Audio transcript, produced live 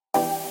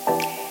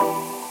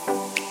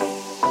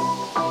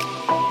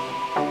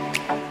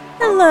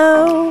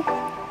Hello.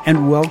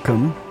 And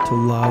welcome to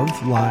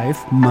Love,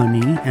 Life,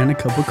 Money, and a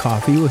Cup of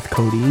Coffee with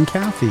Cody and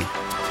Kathie.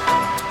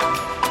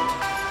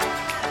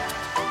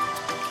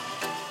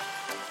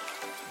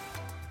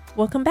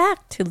 Welcome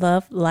back to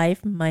Love,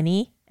 Life,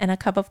 Money, and a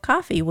Cup of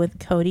Coffee with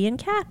Cody and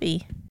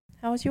Kathie.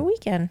 How was your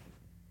weekend?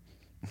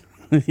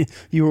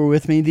 You were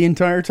with me the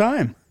entire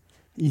time.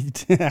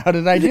 How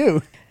did I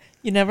do?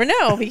 You never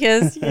know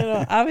because,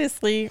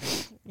 obviously,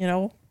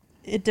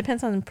 it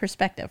depends on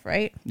perspective,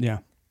 right? Yeah.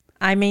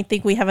 I may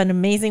think we have an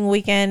amazing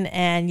weekend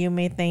and you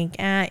may think,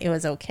 it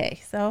was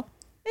okay. So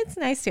it's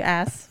nice to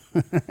ask.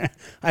 I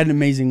had an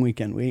amazing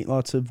weekend. We ate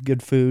lots of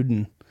good food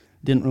and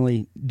didn't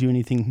really do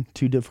anything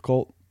too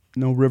difficult.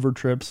 No river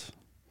trips.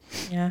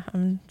 Yeah,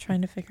 I'm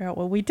trying to figure out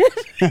what we did.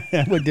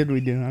 What did we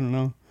do? I don't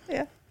know.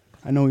 Yeah.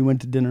 I know we went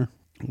to dinner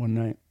one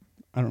night.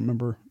 I don't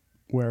remember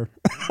where.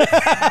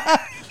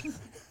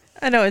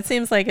 I know it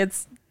seems like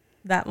it's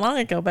that long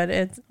ago, but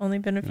it's only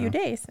been a few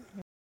days.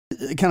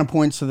 It kind of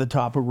points to the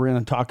topic we're going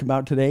to talk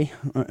about today.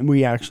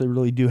 We actually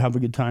really do have a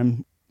good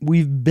time.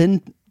 We've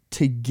been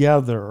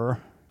together.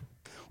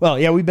 Well,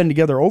 yeah, we've been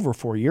together over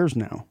 4 years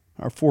now.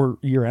 Our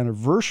 4-year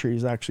anniversary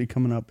is actually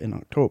coming up in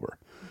October,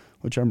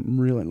 which I'm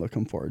really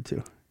looking forward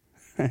to.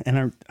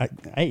 And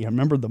I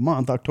remember the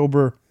month,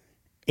 October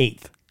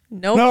 8th.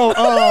 Nope. No.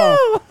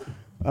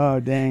 Oh,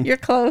 dang. You're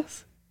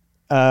close.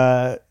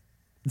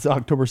 It's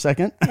October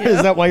 2nd. Yep.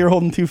 Is that why you're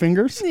holding two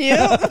fingers?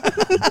 Yeah.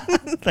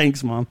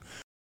 Thanks, Mom.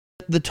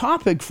 The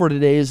topic for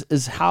today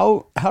is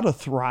how to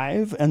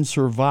thrive and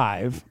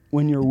survive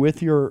when you're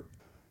with your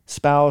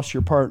spouse,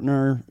 your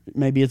partner,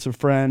 maybe it's a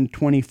friend,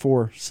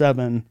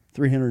 24/7,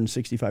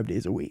 365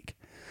 days a week.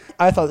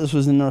 I thought this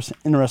was an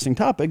interesting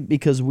topic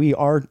because we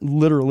are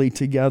literally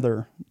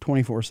together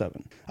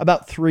 24/7,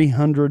 about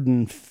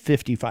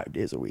 355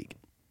 days a week,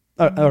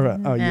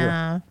 a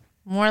year.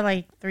 More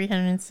like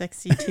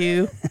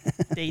 362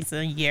 days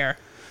a year.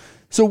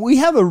 So we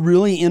have a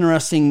really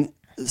interesting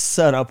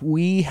setup.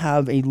 We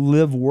have a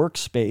live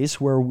workspace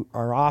where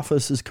our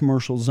office is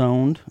commercial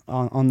zoned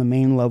on the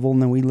main level,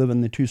 and then we live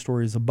in the 2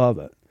 stories above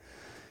it.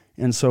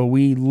 And so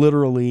we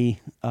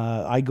literally,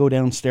 I go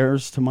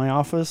downstairs to my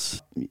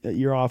office.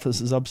 Your office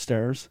is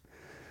upstairs.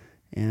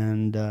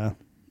 And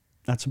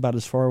that's about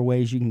as far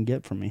away as you can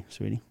get from me,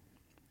 sweetie.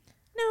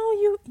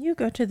 No, you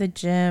go to the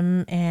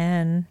gym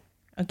and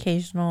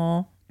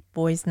occasional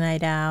boys'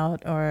 night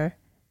out or,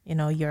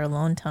 your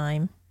alone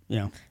time.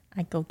 Yeah.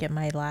 I go get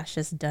my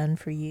lashes done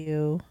for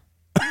you.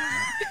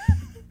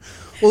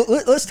 Well,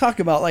 let's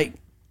talk about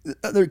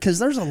because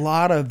there's a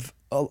lot of,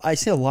 I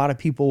see a lot of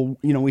people,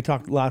 we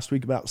talked last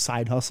week about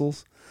side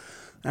hustles.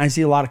 And I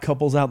see a lot of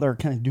couples out there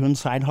kind of doing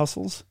side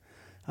hustles.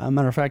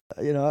 Matter of fact,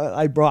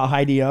 I brought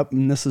Heidi up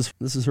and this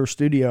is her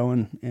studio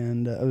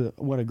and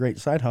what a great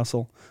side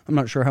hustle. I'm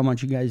not sure how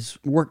much you guys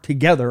work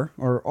together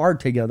or are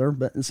together,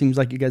 but it seems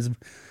like you guys have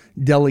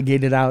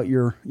delegated out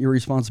your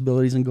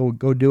responsibilities and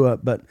go do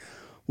it. But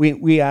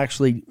we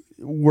actually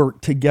work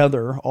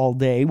together all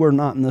day. We're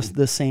not in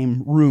the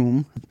same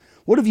room.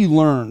 What have you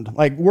learned?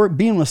 Like,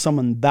 being with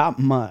someone that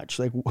much,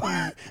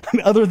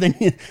 other than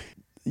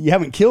you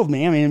haven't killed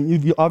me. I mean,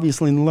 you've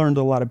obviously learned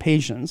a lot of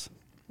patience.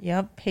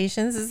 Yep.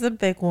 Patience is a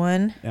big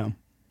one. Yeah.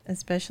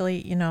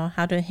 Especially,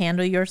 how to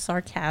handle your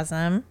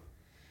sarcasm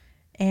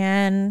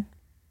and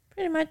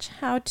pretty much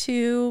how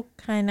to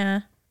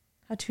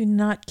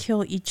not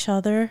kill each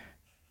other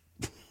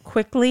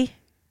quickly.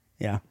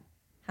 Yeah.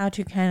 How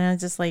to kind of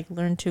just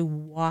learn to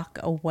walk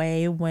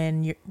away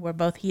when we're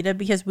both heated,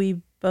 because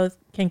we both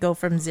can go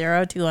from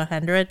 0 to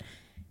 100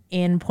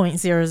 in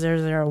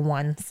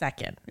 0.0001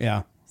 second.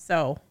 Yeah.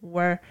 So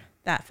we're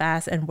that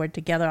fast and we're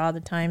together all the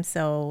time.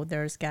 So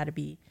there's got to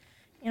be,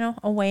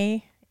 a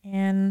way.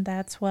 And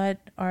that's what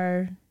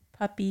our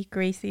puppy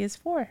Gracie is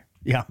for.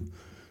 Yeah.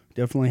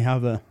 Definitely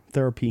have a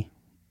therapy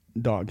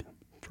dog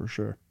for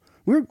sure.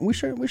 We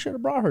should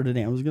have brought her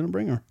today. I was going to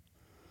bring her.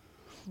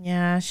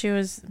 Yeah, she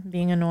was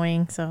being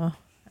annoying, so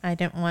I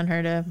didn't want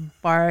her to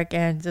bark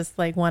and just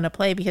want to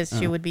play because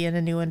she would be in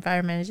a new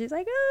environment. And she's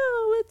like,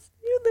 "Oh, let's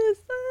do this."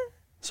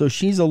 So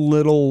she's a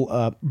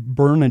little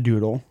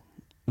Bernedoodle,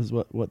 is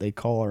what they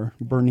call her,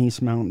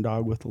 Bernese Mountain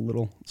Dog with a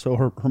little. So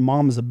her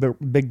mom is a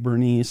big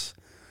Bernese,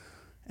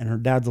 and her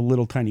dad's a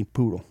little tiny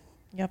poodle.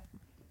 Yep.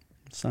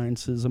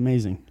 Science is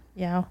amazing.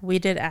 Yeah, we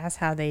did ask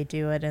how they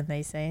do it, and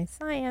they say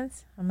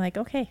science. I'm like,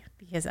 okay,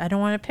 because I don't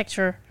want to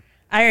picture.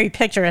 I already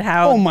pictured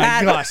how. Oh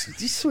my gosh,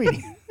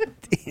 sweetie.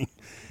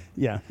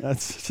 Yeah,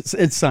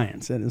 it's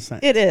science. It is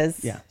science. It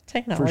is. Yeah,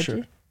 technology. For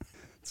sure.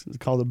 It's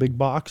called a big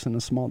box and a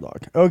small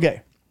dog.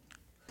 Okay.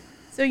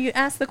 So you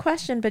asked the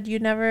question, but you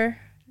never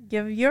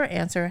give your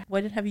answer.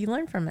 What have you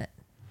learned from it?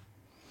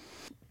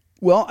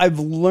 Well, I've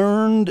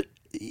learned.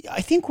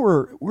 I think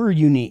we're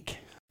unique.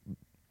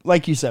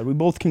 Like you said, we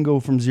both can go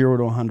from 0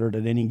 to 100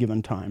 at any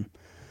given time.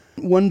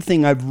 One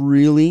thing I've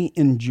really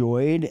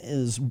enjoyed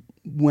is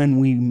when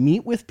we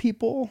meet with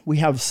people, we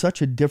have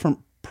such a different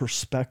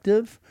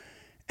perspective.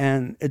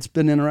 And it's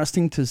been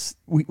interesting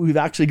we've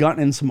actually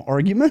gotten in some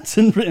arguments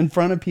in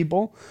front of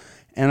people.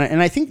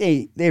 And I think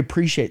they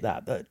appreciate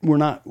that we're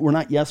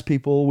not yes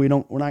people. We're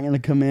not going to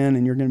come in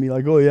and you're going to be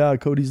like, oh yeah,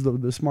 Cody's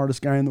the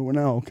smartest guy in the world.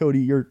 No,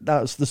 Cody,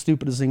 that's the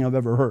stupidest thing I've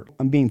ever heard.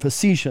 I'm being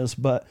facetious,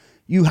 but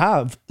you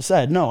have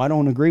said, no, I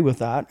don't agree with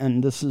that.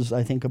 And this is,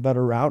 I think, a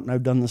better route. And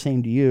I've done the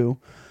same to you.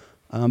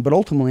 But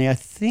ultimately, I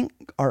think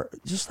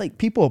just like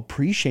people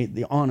appreciate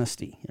the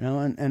honesty,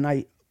 and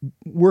I,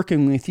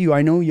 working with you,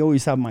 I know you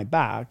always have my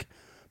back,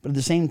 but at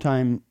the same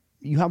time,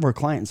 you have our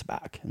clients'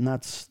 back. And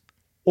that's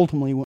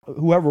ultimately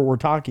whoever we're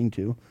talking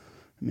to.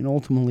 I mean,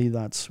 ultimately,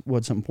 that's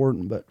what's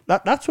important. But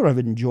that's what I've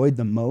enjoyed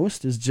the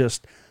most is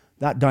just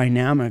that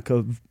dynamic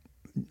of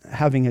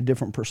having a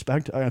different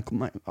perspective.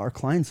 Our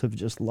clients have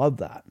just loved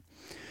that.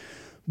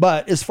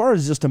 But as far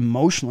as just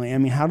emotionally, I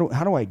mean, how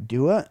do I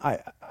do it?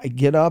 I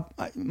get up.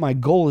 My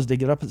goal is to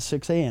get up at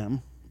 6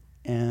 a.m.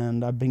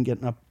 And I've been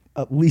getting up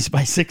at least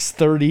by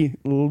 6:30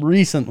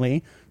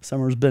 recently.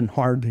 Summer's been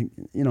hard.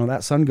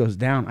 That sun goes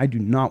down. I do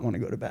not want to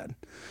go to bed.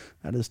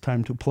 That is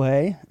time to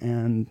play.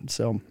 And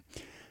so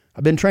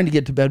I've been trying to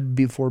get to bed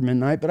before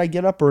midnight, but I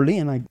get up early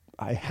and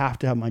I have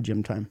to have my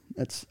gym time.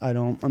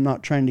 I'm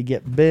not trying to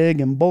get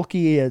big and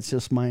bulky. It's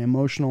just my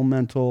emotional,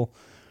 mental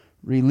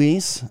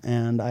release.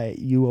 And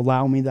you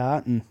allow me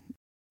that. And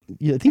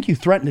I think you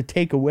threatened to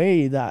take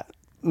away that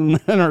in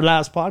our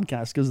last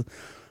podcast because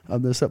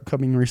of this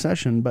upcoming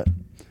recession, but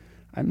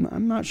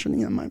I'm not sure.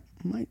 Might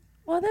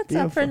well, that's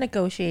up for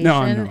negotiation,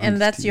 no, and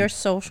that's your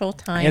social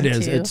time. It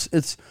is. Too.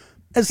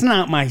 It's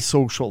not my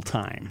social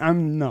time.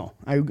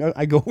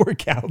 I go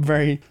work out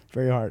very,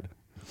 very hard,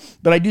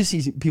 but I do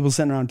see people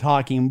sitting around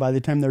talking. And by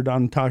the time they're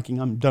done talking,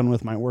 I'm done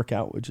with my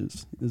workout, which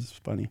is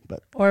funny.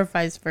 But or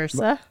vice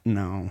versa.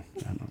 No,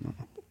 I don't know.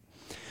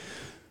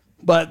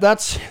 But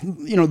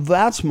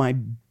that's my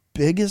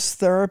biggest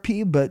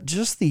therapy, but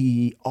just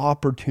the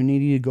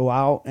opportunity to go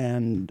out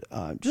and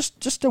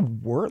just to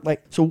work.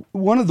 So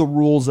one of the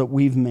rules that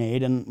we've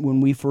made, and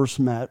when we first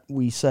met,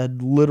 we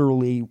said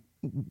literally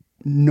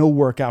no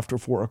work after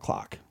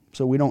 4:00.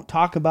 So we don't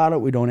talk about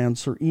it. We don't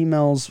answer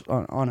emails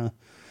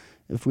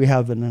if we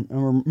have an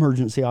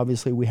emergency,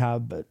 obviously we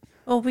have, but.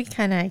 Well, we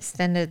kind of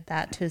extended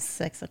that to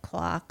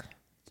 6:00.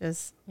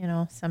 Just,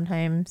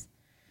 sometimes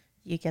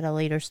you get a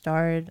later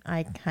start.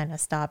 I kind of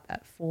stop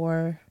at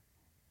 4.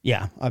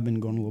 Yeah, I've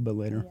been going a little bit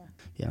later.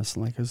 Yeah,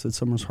 so like I said,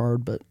 summer's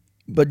hard,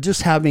 but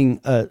just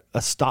having a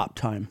stop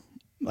time,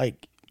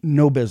 like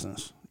no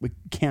business. We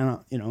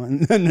cannot,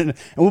 and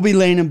we'll be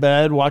laying in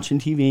bed watching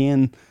TV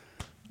and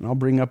I'll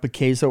bring up a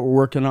case that we're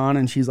working on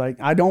and she's like,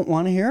 I don't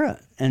want to hear it.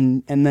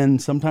 And then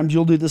sometimes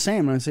you'll do the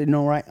same. And I say,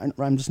 no, right,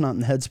 I'm just not in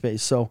the headspace.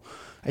 So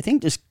I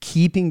think just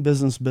keeping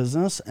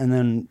business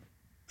and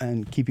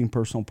keeping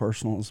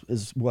personal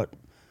is what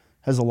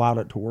has allowed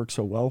it to work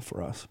so well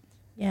for us.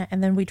 Yeah,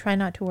 and then we try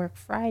not to work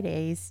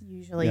Fridays.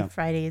 Usually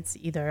Friday it's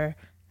either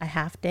a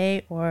half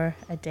day or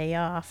a day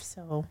off.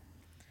 So,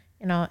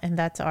 and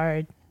that's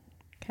our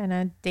kind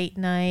of date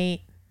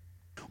night.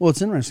 Well,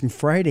 it's interesting.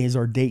 Friday is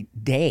our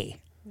date day.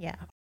 Yeah.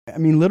 I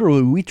mean,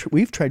 literally,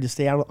 we've tried to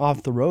stay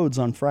off the roads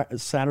on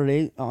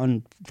Fridays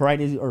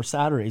or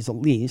Saturdays at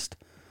least,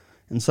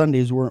 and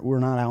Sundays we're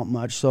not out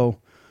much. So,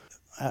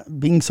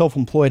 being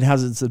self-employed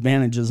has its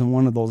advantages, and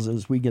one of those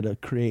is we get to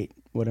create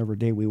whatever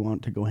day we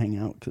want to go hang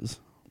out because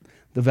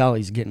the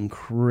valley's getting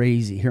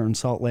crazy here in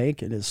Salt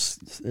Lake. It's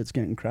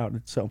getting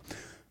crowded. So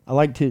I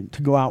like to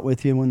go out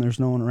with you when there's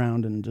no one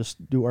around and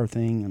just do our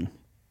thing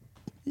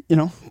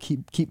and,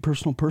 keep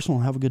personal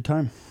and have a good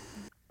time.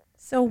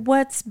 So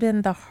what's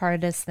been the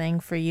hardest thing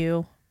for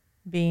you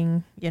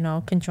being,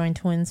 conjoined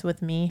twins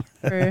with me?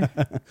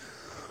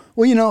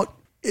 Well,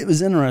 it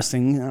was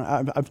interesting.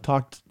 I've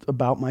talked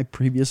about my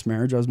previous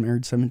marriage. I was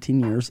married 17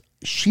 years.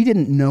 She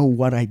didn't know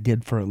what I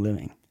did for a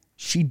living.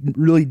 She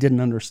really didn't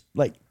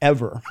understand,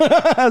 ever.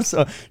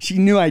 So she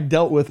knew I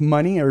dealt with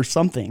money or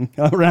something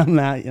around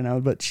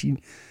that, but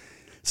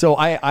so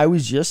I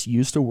was just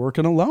used to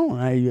working alone.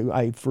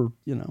 I for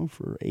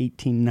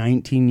 18,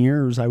 19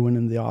 years, I went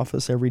into the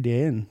office every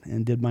day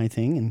and did my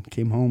thing and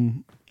came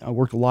home. I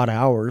worked a lot of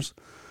hours,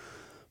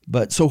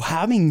 but so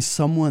having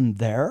someone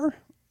there,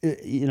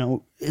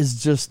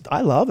 is just,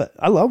 I love it.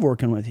 I love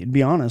working with you, to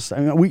be honest. I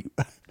mean,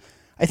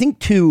 I think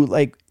too,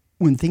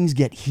 when things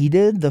get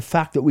heated, the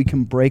fact that we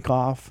can break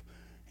off,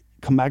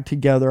 come back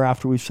together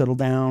after we've settled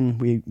down,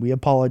 we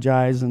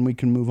apologize and we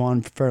can move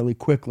on fairly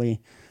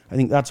quickly. I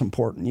think that's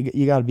important.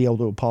 You got to be able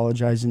to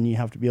apologize and you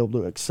have to be able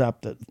to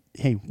accept that,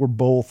 hey, we're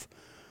both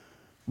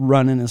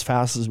running as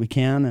fast as we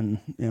can and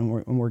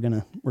we're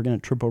gonna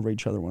trip over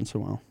each other once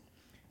in a while.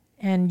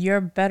 And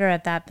you're better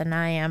at that than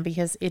I am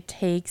because it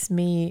takes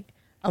me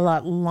a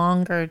lot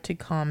longer to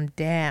calm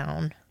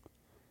down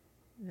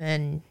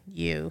than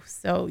you.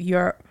 So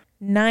you're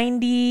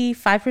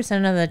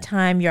 95% of the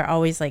time, you're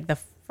always the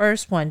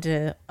first one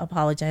to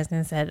apologize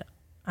and said,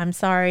 I'm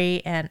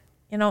sorry. And,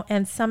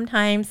 and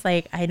sometimes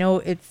I know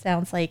it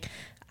sounds like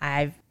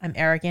I'm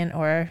arrogant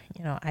or,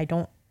 I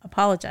don't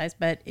apologize,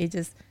 but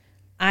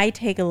I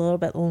take a little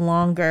bit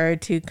longer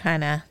to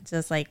kind of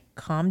just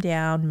calm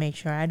down, make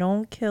sure I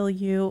don't kill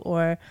you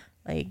or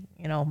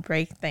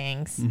break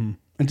things. Mm-hmm.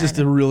 And just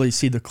to really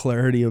see the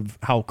clarity of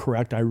how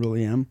correct I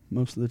really am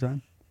most of the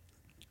time.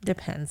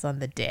 Depends on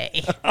the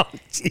day. Oh,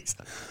 jeez.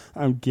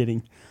 I'm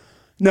kidding.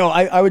 No,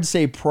 I would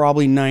say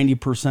probably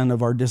 90%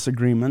 of our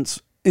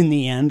disagreements, in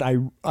the end,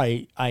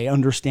 I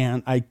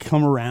understand. I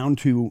come around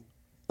to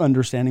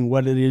understanding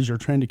what it is you're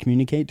trying to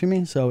communicate to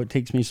me. So it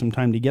takes me some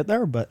time to get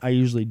there, but I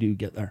usually do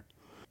get there.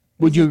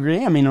 Would you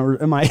agree? I mean,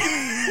 or am I...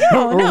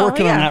 No, We're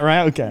working on that,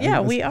 right? Okay. Yeah,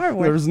 we are.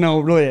 There's no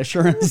really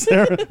assurance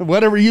there.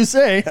 Whatever you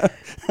say.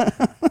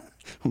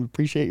 We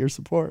appreciate your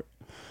support.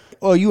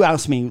 Well, you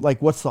asked me,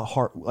 like, what's the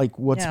hard, like,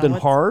 what's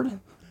hard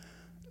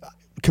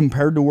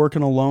compared to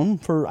working alone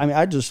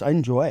I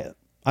enjoy it.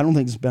 I don't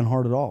think it's been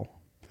hard at all.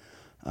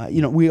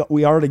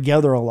 We are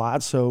together a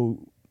lot. So,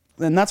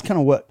 and that's kind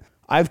of what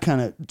I've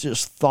kind of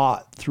just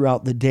thought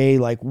throughout the day.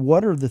 Like,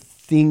 what are the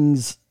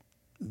things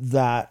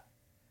that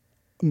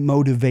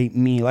motivate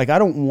me? Like, I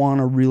don't want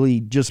to really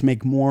just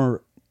make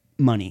more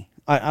money.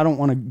 I don't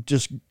want to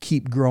just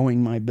keep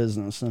growing my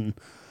business. And,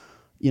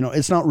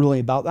 it's not really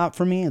about that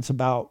for me. It's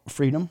about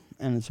freedom,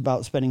 and it's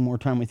about spending more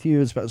time with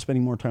you. It's about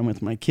spending more time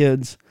with my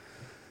kids.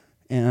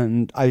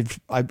 And I've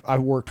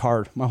worked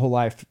hard my whole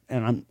life,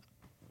 and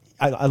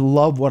I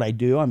love what I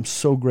do. I'm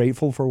so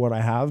grateful for what I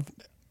have,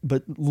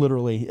 but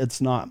literally it's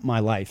not my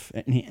life.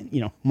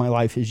 And, my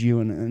life is you,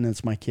 and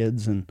it's my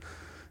kids. And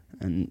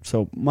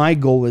so my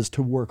goal is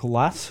to work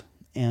less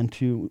and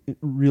to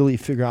really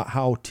figure out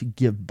how to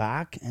give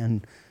back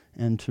and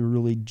to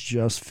really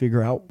just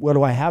figure out what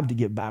do I have to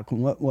give back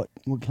and what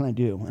can I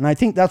do? And I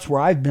think that's where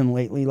I've been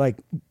lately. Like,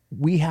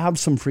 we have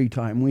some free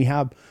time. We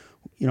have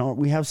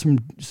some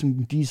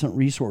decent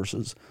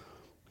resources.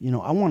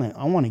 I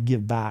want to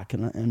give back,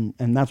 and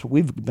that's what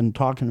we've been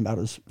talking about,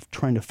 is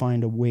trying to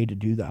find a way to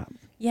do that.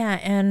 Yeah,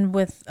 and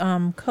with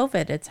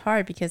COVID, it's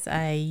hard because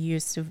I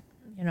used to,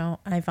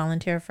 I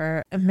volunteer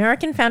for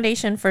American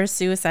Foundation for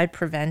Suicide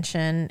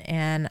Prevention,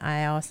 and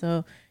I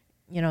also,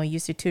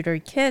 used to tutor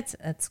kids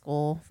at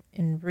school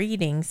in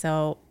reading.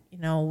 So,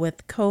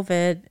 with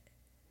COVID,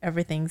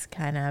 everything's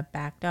kind of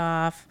backed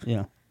off.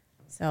 Yeah.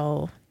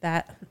 So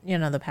that,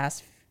 the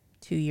past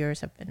 2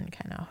 years have been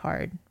kind of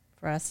hard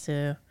for us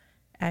to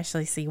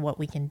actually see what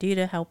we can do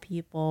to help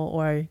people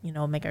or,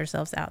 make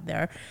ourselves out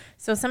there.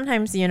 So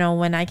sometimes,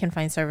 when I can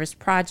find service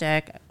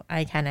project,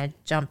 I kind of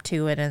jump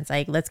to it, and it's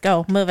like, let's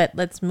go, move it,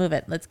 let's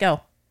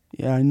go.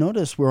 Yeah, I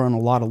noticed we're on a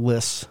lot of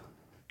lists,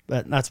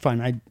 but that's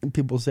fine.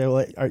 People say,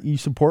 well, you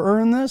support her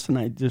in this? And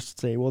I just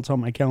say, well, it's on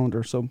my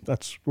calendar. So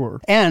that's where.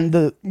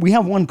 And we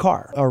have one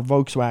car, our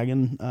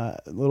Volkswagen,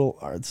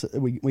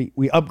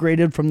 we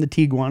upgraded from the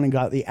Tiguan and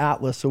got the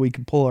Atlas so we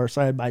could pull our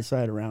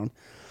side-by-side around.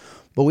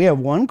 But we have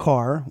one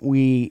car.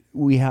 We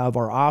have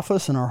our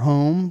office and our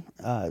home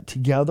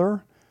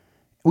together.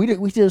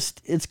 We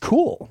just, it's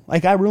cool.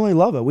 Like, I really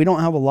love it. We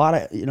don't have a lot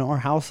of, our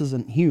house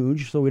isn't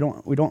huge, so we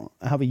don't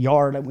have a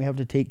yard that we have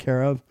to take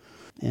care of,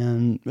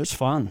 and it's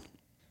fun.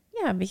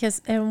 Yeah,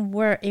 and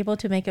we're able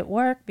to make it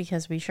work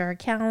because we share a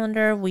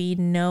calendar. We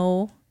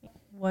know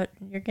what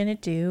you're going to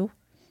do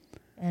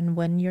and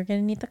when you're going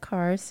to need the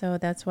car. So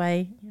that's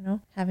why,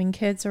 having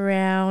kids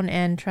around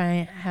and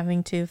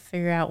having to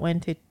figure out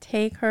when to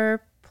take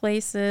her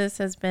places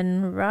has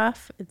been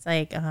rough. It's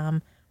like,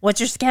 what's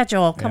your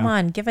schedule? Come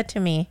on, give it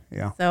to me.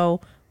 Yeah. So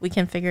we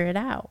can figure it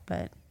out.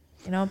 But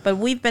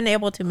we've been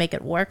able to make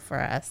it work for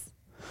us.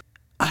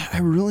 I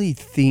really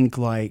think,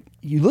 like,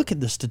 you look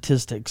at the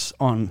statistics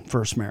on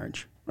first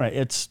marriage, right?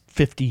 It's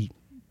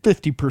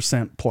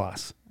 50%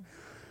 plus.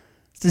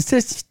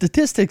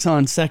 Statistics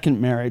on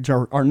second marriage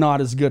are not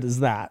as good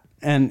as that.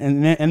 And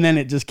then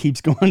it just keeps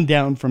going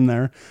down from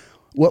there.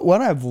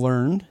 What I've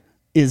learned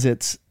is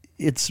it's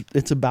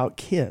about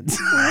kids.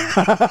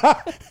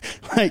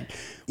 Like,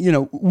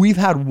 we've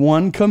had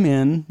one come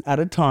in at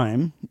a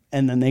time,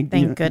 and then they,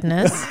 thank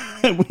goodness,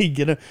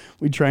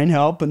 we try and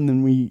help, and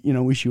then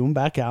we shoo them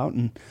back out.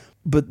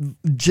 But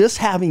just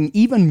having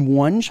even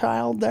one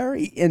child there,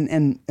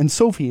 and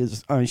Sophie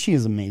she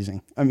is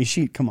amazing. I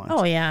mean, come on.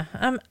 Oh yeah.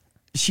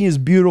 She is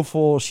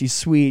beautiful. She's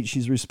sweet.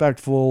 She's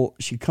respectful.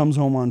 She comes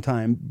home on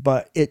time,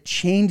 but it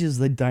changes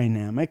the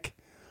dynamic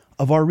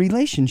of our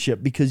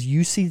relationship because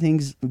you see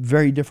things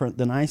very different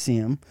than I see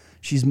them.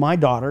 She's my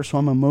daughter, so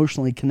I'm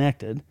emotionally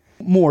connected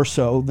more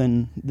so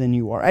than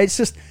you are. It's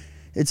just,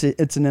 it's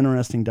an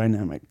interesting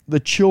dynamic.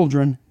 The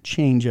children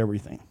change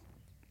everything.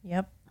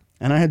 Yep.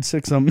 And I had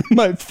 6 of them in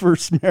my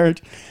first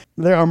marriage.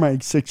 They are my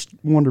 6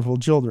 wonderful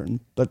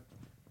children, but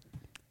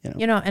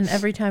and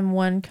every time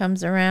one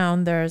comes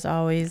around, there's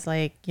always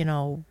like,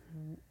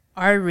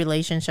 our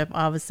relationship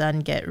all of a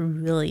sudden get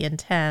really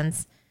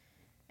intense.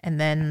 And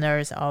then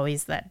there's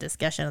always that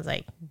discussion. It's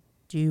like,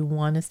 do you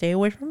want to stay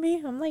away from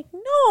me? I'm like,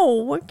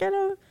 no, we're going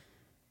to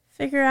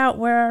figure out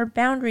where our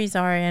boundaries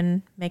are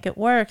and make it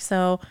work.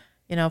 So,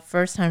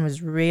 first time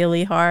was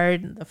really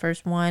hard. The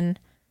first one,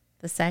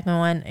 the second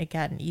one, it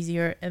got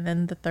easier. And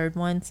then the third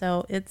one.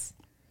 So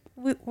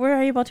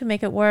we're able to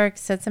make it work,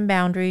 set some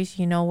boundaries,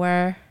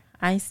 where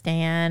I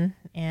stand.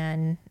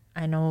 And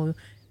I know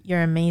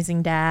you're an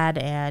amazing dad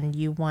and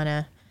you want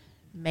to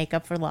make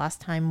up for lost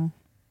time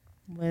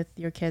with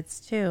your kids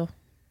too.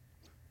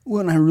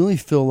 When I really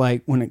feel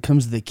like when it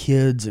comes to the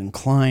kids and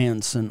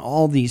clients and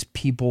all these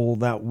people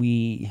that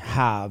we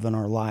have in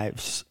our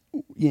lives,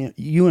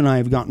 you and I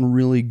have gotten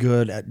really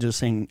good at just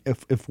saying,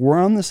 if we're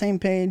on the same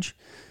page,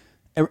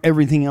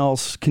 everything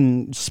else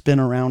can spin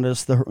around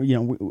us.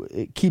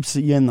 It keeps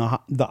you in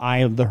the eye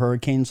of the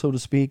hurricane, so to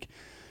speak.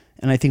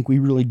 And I think we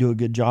really do a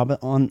good job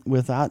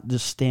with that,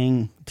 just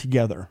staying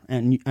together.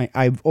 And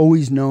I've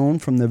always known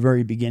from the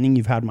very beginning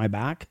you've had my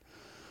back,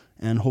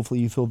 and hopefully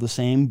you feel the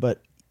same.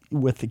 But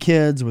with the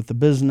kids, with the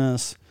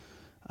business,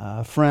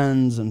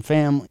 friends and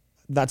family,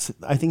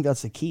 I think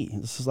that's the key.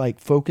 This is like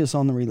focus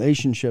on the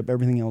relationship.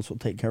 Everything else will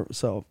take care of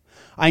itself.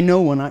 I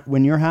know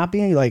when you're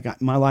happy, like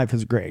my life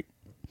is great.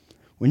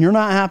 When you're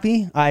not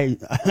happy, I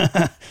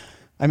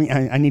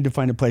need to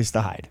find a place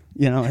to hide.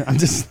 I'm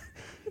just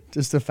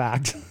a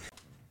fact.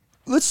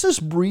 Let's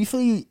just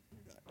briefly,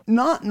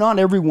 not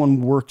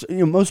everyone works.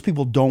 Most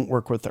people don't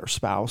work with their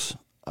spouse,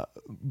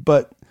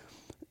 but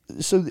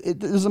so it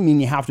doesn't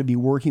mean you have to be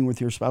working with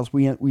your spouse.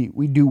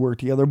 We do work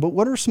together. But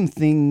what are some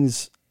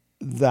things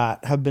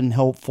that have been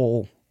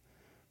helpful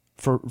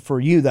for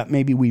you that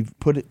maybe we've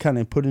put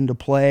into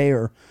play,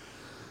 or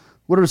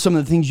what are some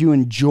of the things you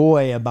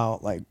enjoy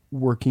about like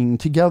working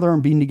together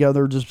and being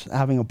together, just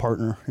having a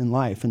partner in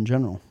life in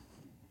general?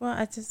 Well,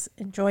 I just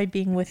enjoy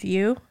being with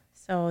you.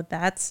 So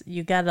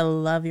you got to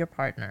love your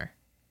partner.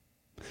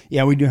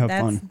 Yeah, we do have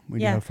fun. We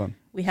do have fun.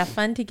 We have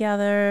fun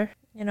together.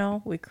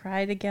 We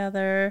cry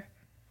together.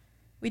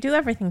 We do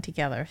everything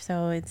together.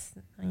 So it's,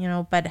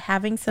 but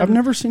having some... I've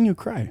never seen you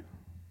cry.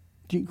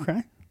 Do you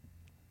cry?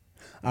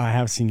 I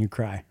have seen you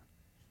cry.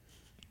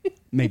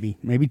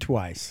 Maybe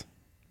twice.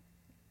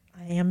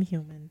 I am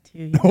human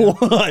too.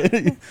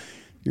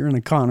 You're an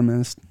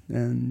economist,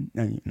 and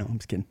I'm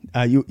just kidding.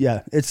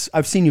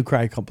 I've seen you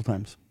cry a couple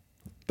times,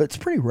 but it's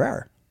pretty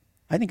rare.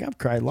 I think I've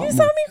cried a lot more. You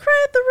saw me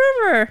cry at the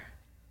river,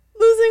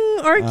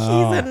 losing our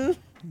keys and...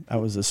 That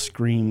was a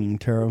screaming,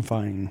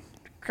 terrifying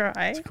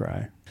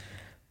cry.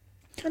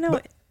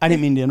 I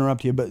didn't mean to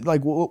interrupt you, but like,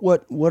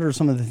 what are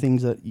some of the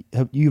things that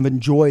you've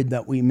enjoyed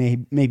that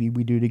maybe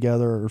we do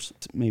together, or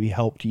maybe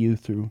helped you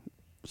through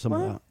some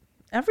of that?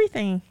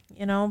 Everything,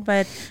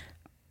 but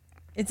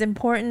it's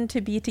important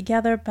to be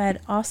together, but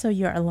also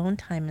your alone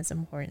time is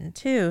important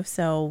too.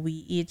 So we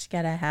each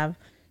got to have,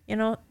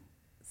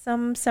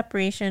 some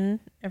separation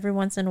every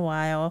once in a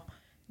while.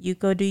 You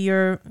go do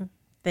your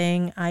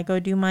thing, I go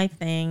do my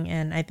thing.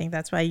 And I think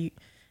that's why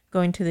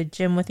going to the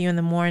gym with you in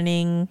the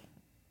morning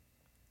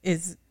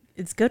it's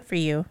good for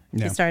you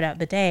to start out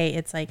the day.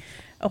 It's like,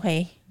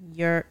 okay,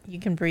 you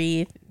can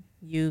breathe.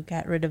 You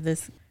got rid of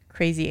this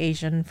crazy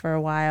Asian for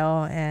a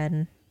while,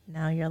 and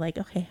now you're like,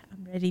 okay,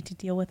 I'm ready to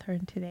deal with her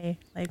today.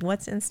 Like,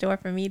 what's in store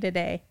for me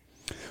today?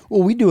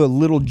 Well, we do a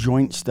little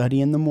joint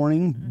study in the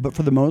morning, but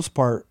for the most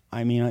part,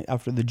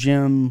 after the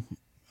gym,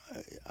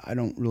 I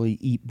don't really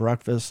eat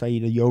breakfast. I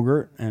eat a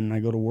yogurt and I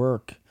go to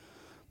work.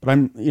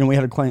 But we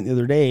had a client the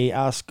other day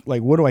ask,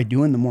 like, what do I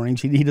do in the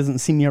mornings? He doesn't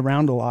see me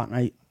around a lot.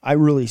 And I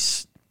really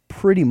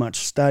pretty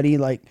much study.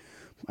 Like,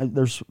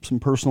 there's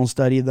some personal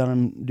study that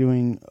I'm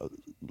doing, a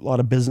lot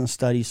of business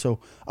study. So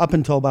up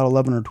until about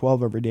 11 or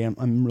 12 every day,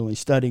 I'm really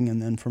studying.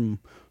 And then from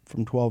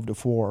 12 to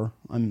 4,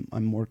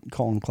 I'm more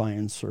calling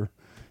clients or,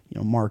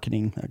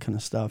 marketing, that kind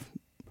of stuff.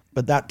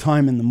 But that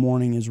time in the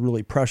morning is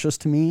really precious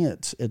to me.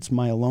 It's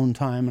my alone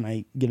time, and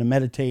I get to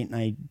meditate and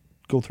I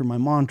go through my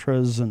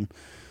mantras, and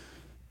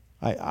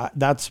I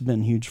that's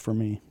been huge for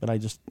me. But I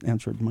just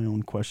answered my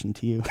own question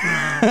to you.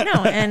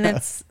 No, and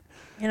it's,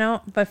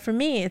 but for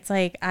me, it's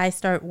like I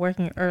start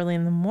working early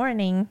in the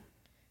morning.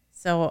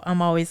 So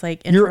I'm always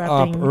like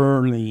interrupting. You're up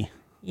early.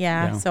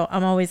 Yeah. So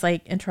I'm always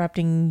like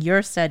interrupting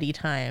your study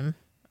time.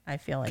 I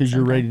feel like. Because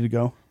you're ready to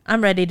go.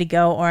 I'm ready to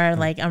go, or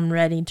like I'm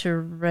ready to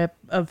rip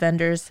a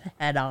vendor's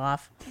head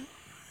off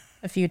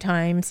a few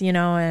times,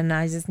 and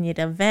I just need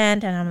a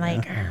vent, and I'm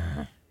like,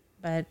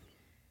 but.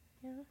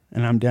 Yeah.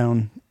 And I'm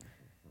down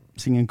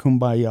singing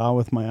Kumbaya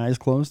with my eyes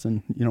closed,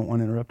 and you don't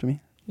want to interrupt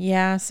me?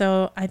 Yeah,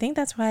 so I think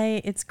that's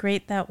why it's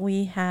great that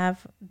we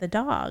have the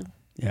dog.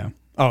 Yeah.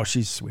 Oh,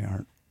 she's a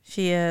sweetheart.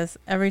 She is.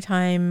 Every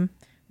time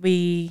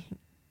we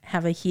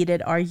have a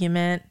heated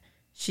argument,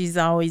 she's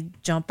always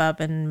jump up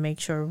and make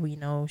sure we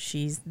know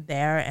she's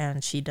there,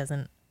 and she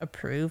doesn't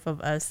approve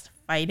of us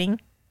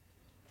fighting.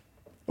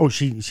 Oh,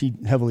 she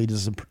heavily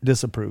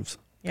disapproves.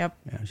 Yep.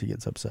 Yeah, she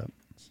gets upset.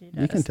 She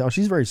does. You can tell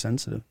she's very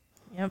sensitive.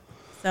 Yep.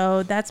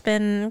 So that's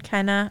been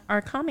kind of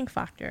our calming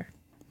factor.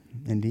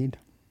 Indeed.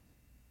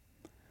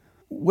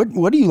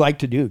 What do you like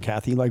to do,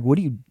 Kathie? Like, what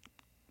do you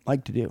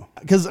like to do?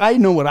 Because I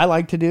know what I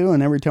like to do,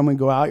 and every time we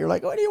go out, you're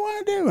like, "What do you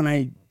want to do?"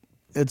 And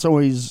it's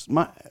always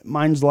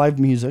mine's live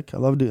music. I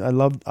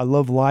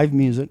love live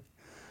music,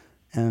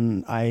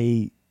 and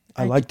I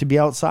like to be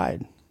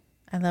outside.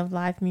 I love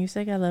live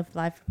music. I love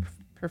live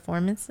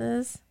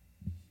performances.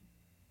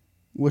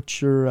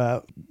 What's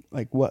your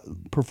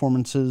what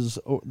performances,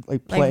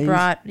 like plays?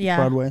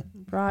 Broadway.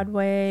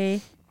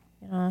 Broadway,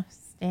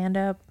 stand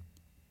up.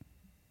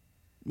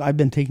 I've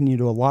been taking you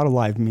to a lot of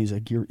live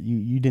music.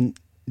 You didn't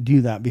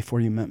do that before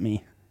you met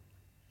me.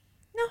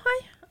 No,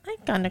 I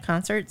gone to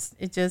concerts.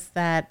 It's just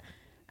that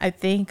I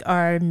think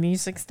our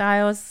music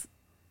styles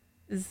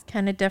is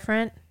kind of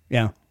different.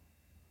 Yeah.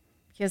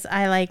 Because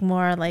I like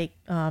more like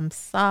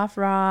soft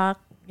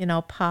rock,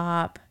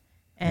 pop,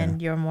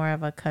 and you're more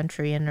of a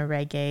country and a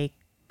reggae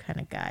kind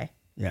of guy.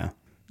 Yeah.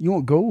 You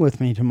won't go with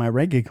me to my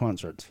reggae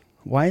concerts.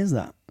 Why is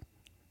that?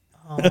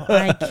 Oh,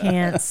 I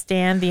can't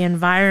stand the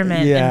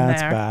environment in there. Yeah,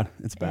 it's bad.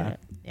 It's bad.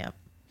 Yep.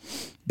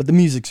 But the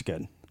music's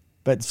good.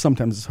 But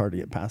sometimes it's hard to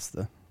get past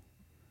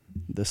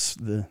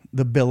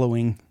the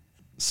billowing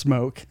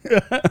smoke.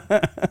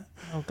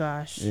 Oh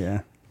gosh.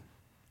 Yeah.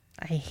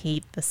 I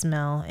hate the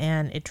smell,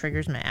 and it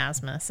triggers my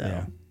asthma, so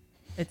Yeah.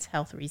 it's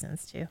health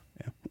reasons too.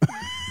 Yeah.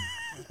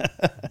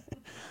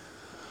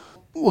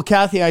 Well,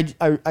 Kathie,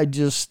 I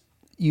just,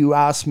 you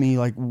asked me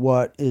like,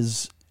 what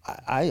is,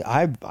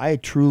 I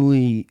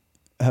truly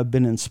have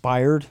been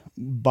inspired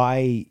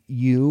by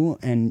you,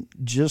 and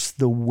just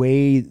the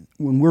way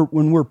when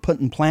we're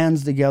putting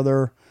plans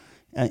together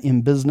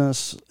in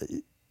business,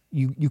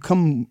 you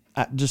come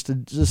at just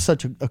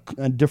such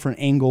a different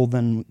angle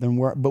than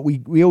where, but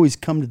we always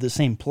come to the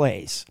same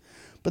place.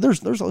 But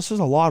there's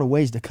a lot of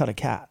ways to cut a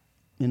cat,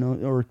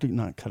 or to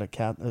not cut a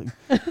cat. Do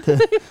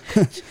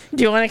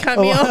you want to cut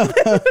me off?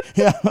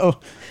 Yeah,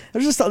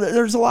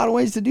 there's a lot of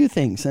ways to do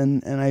things,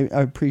 and I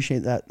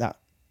appreciate that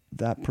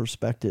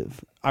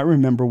perspective. I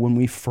remember when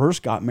we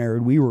first got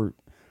married, we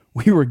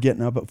were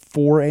getting up at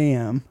 4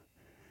 a.m.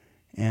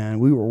 and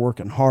we were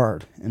working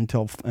hard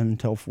until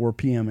 4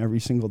 p.m. every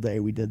single day.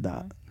 We did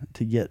that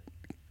to get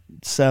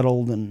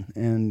settled,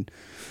 and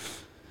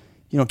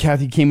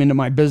Kathie came into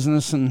my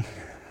business, and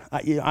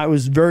I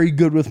was very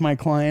good with my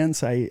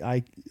clients.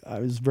 I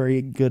was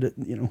very good at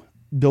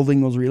building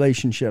those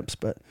relationships,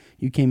 but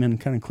you came in and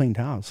kind of cleaned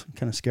house.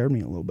 Kind of scared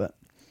me a little bit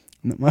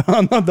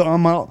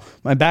on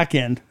my back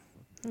end.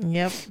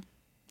 Yep.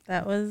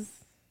 That was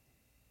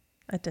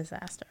a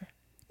disaster.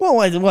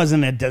 Well, it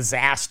wasn't a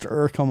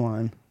disaster. Come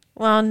on.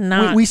 Well,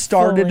 not we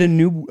started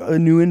fully. a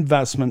new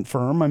investment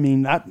firm. I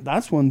mean,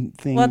 that's one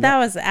thing. Well, that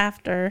was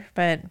after,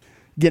 but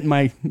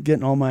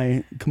getting all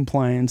my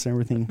compliance and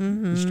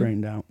everything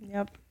straightened out.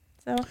 Yep.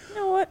 So, you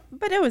know what?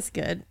 But it was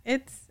good.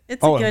 It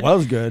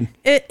was good.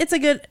 It's a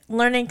good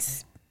learning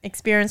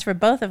experience for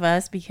both of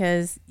us,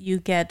 because you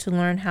get to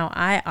learn how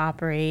I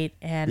operate,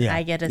 and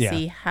I get to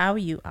see how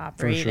you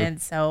operate. Sure. And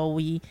so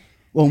we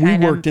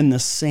worked in the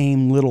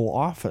same little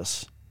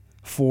office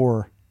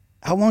for,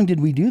 how long did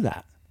we do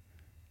that?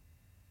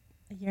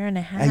 A year and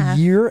a half. A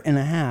year and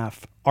a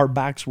half. Our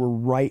backs were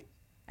right.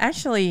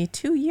 Actually,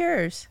 2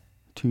 years.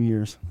 2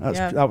 years.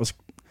 That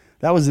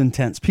was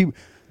intense.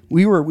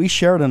 We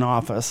shared an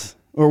office,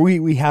 or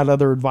we had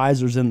other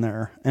advisors in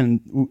there,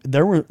 and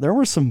there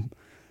were some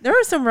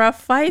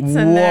rough fights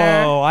in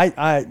there.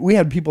 Whoa! We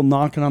had people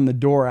knocking on the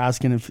door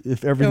asking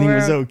if everything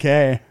was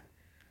okay.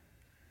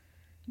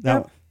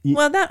 That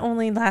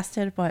only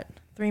lasted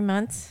 3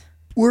 months.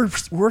 We're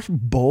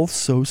both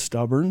so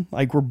stubborn,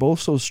 like we're both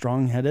so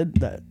strong-headed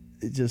that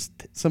it just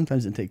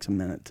sometimes it takes a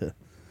minute to.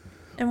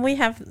 And we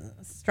have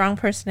strong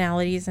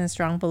personalities and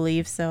strong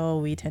beliefs, so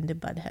we tend to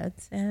butt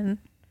heads.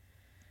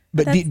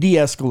 But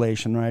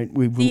de-escalation, right?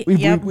 We've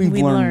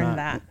learned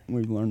that.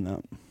 We've learned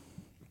that.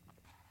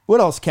 What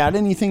else, Kat?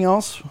 Anything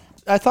else?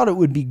 I thought it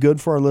would be good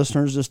for our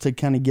listeners just to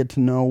kind of get to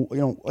know,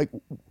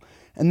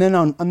 and then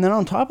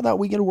on top of that,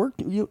 we get to work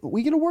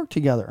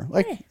together.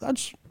 Like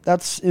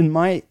that's in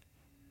my.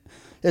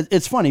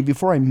 It's funny.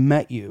 Before I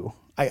met you,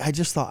 I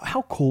just thought,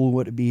 how cool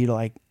would it be to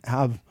like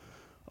have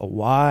a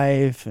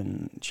wife,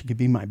 and she could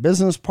be my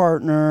business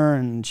partner,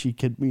 and she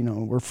could,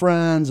 we're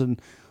friends,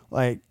 and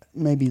like.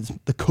 Maybe it's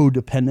the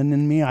codependent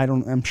in me.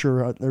 I'm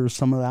sure there's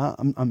some of that.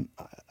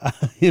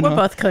 We're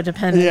both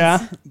codependents.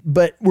 Yeah,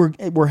 but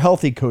we're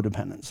healthy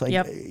codependents. Like,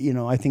 yep.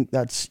 I think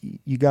that's,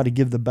 you got to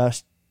give the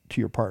best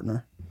to your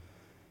partner,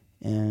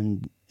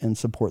 and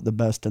support the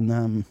best in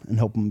them, and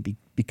help them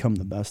become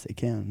the best they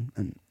can.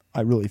 And I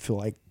really feel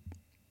like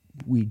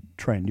we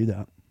try and do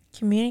that.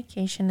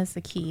 Communication is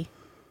the key.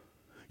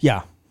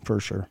 Yeah, for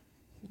sure.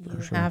 You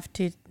have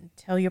to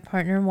tell your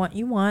partner what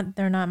you want.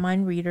 They're not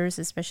mind readers,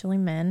 especially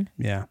men.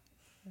 Yeah.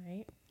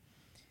 Right.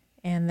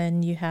 And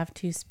then you have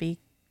to speak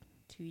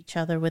to each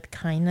other with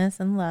kindness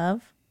and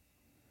love,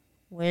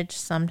 which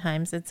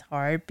sometimes it's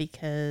hard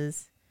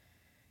because,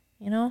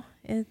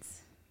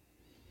 it's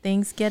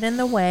things get in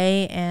the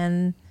way,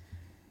 and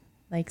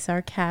like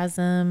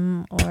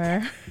sarcasm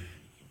or.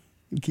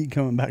 You keep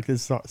coming back to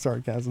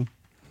sarcasm.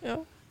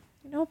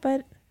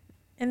 But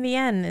in the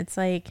end, it's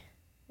like,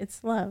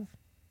 it's love.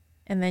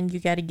 And then you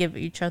got to give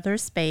each other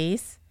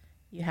space.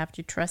 You have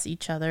to trust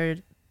each other,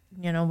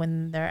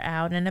 when they're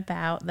out and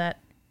about, that,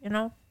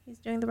 he's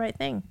doing the right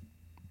thing.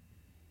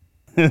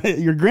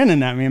 You're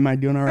grinning at me. Am I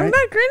doing all right? I'm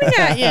not grinning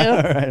at you.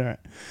 all right.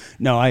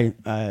 No,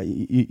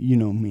 you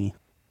know me.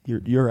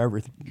 You're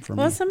everything for me.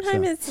 Well,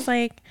 sometimes it's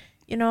like,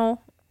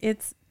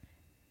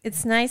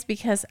 it's nice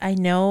because I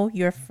know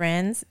your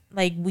friends.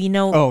 Like, we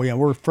know. Oh yeah,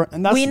 we're friends.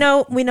 We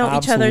know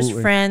each other's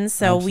friends,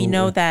 so Absolutely. we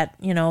know that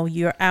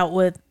you're out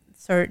with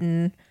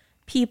certain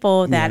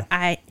people that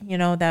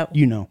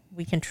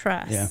we can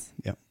trust.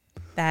 Yeah.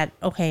 That,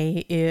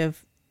 okay,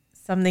 if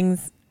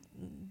something's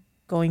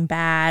going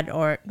bad,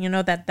 or,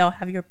 that they'll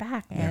have your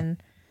back.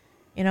 And,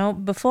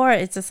 before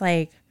it's just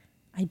like,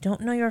 I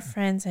don't know your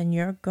friends and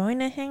you're going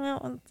to hang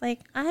out. It's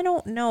like, I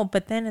don't know.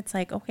 But then it's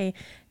like, okay,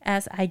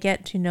 as I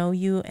get to know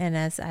you and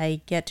as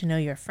I get to know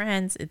your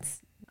friends,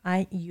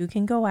 you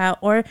can go out.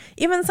 Or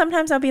even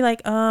sometimes I'll be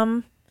like,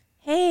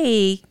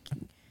 hey,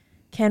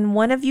 can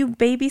one of you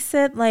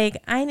babysit? Like,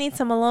 I need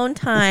some alone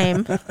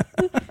time.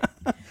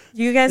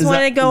 You guys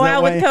want to go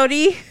out with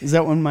Cody? Is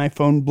that when my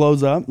phone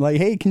blows up? Like,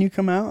 hey, can you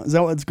come out? Is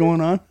that what's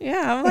going on?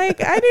 Yeah, I'm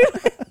like, I do.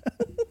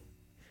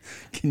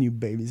 Can you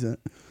babysit?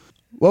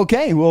 Well,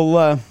 okay.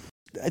 Well,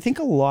 I think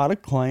a lot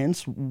of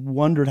clients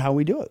wondered how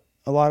we do it.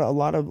 A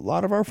lot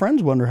of our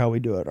friends wonder how we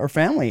do it. Our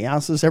family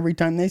asks us every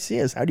time they see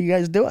us, how do you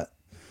guys do it?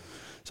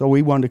 So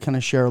we wanted to kind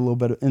of share a little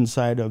bit of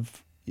insight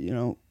of,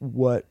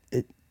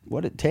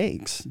 what it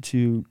takes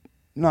to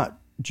not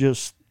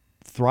just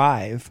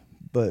thrive,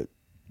 but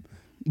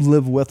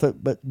live with it,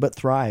 but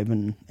thrive.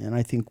 And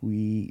I think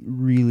we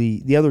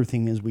really, the other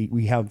thing is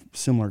we have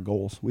similar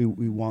goals. We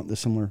want the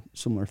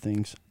similar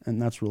things.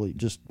 And that's really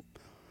just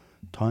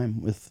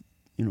time with,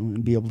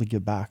 and be able to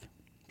give back.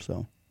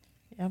 So,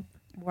 yep.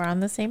 We're on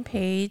the same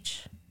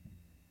page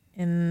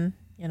in,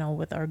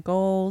 with our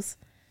goals,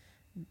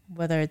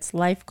 whether it's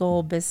life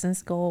goal,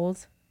 business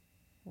goals,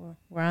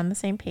 we're on the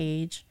same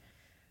page.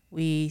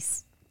 We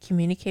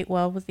communicate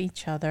well with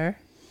each other.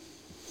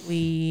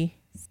 We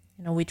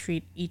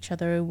treat each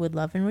other with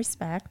love and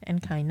respect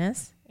and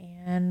kindness.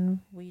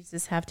 And we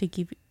just have to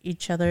give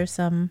each other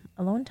some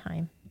alone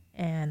time.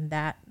 And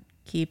that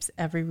keeps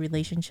every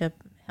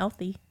relationship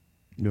healthy.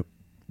 Yep.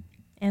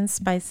 And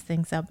spice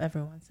things up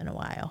every once in a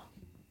while.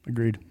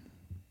 Agreed.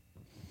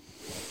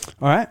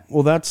 All right.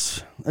 Well,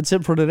 that's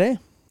it for today.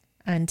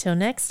 Until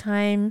next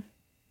time,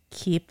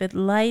 keep it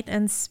light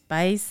and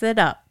spice it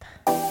up.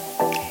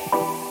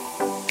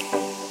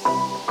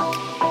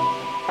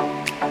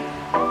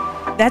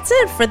 That's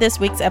it for this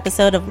week's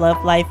episode of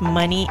Love, Life,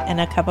 Money,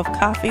 and a Cup of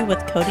Coffee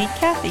with Cody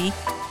Kathie.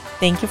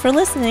 Thank you for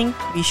listening.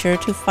 Be sure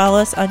to follow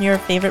us on your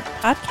favorite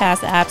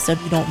podcast app so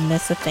you don't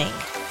miss a thing.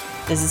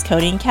 This is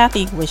Cody and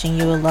Kathie wishing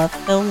you a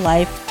love-filled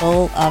life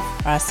full of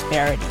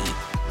prosperity.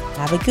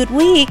 Have a good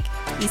week.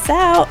 Peace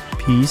out.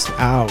 Peace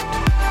out.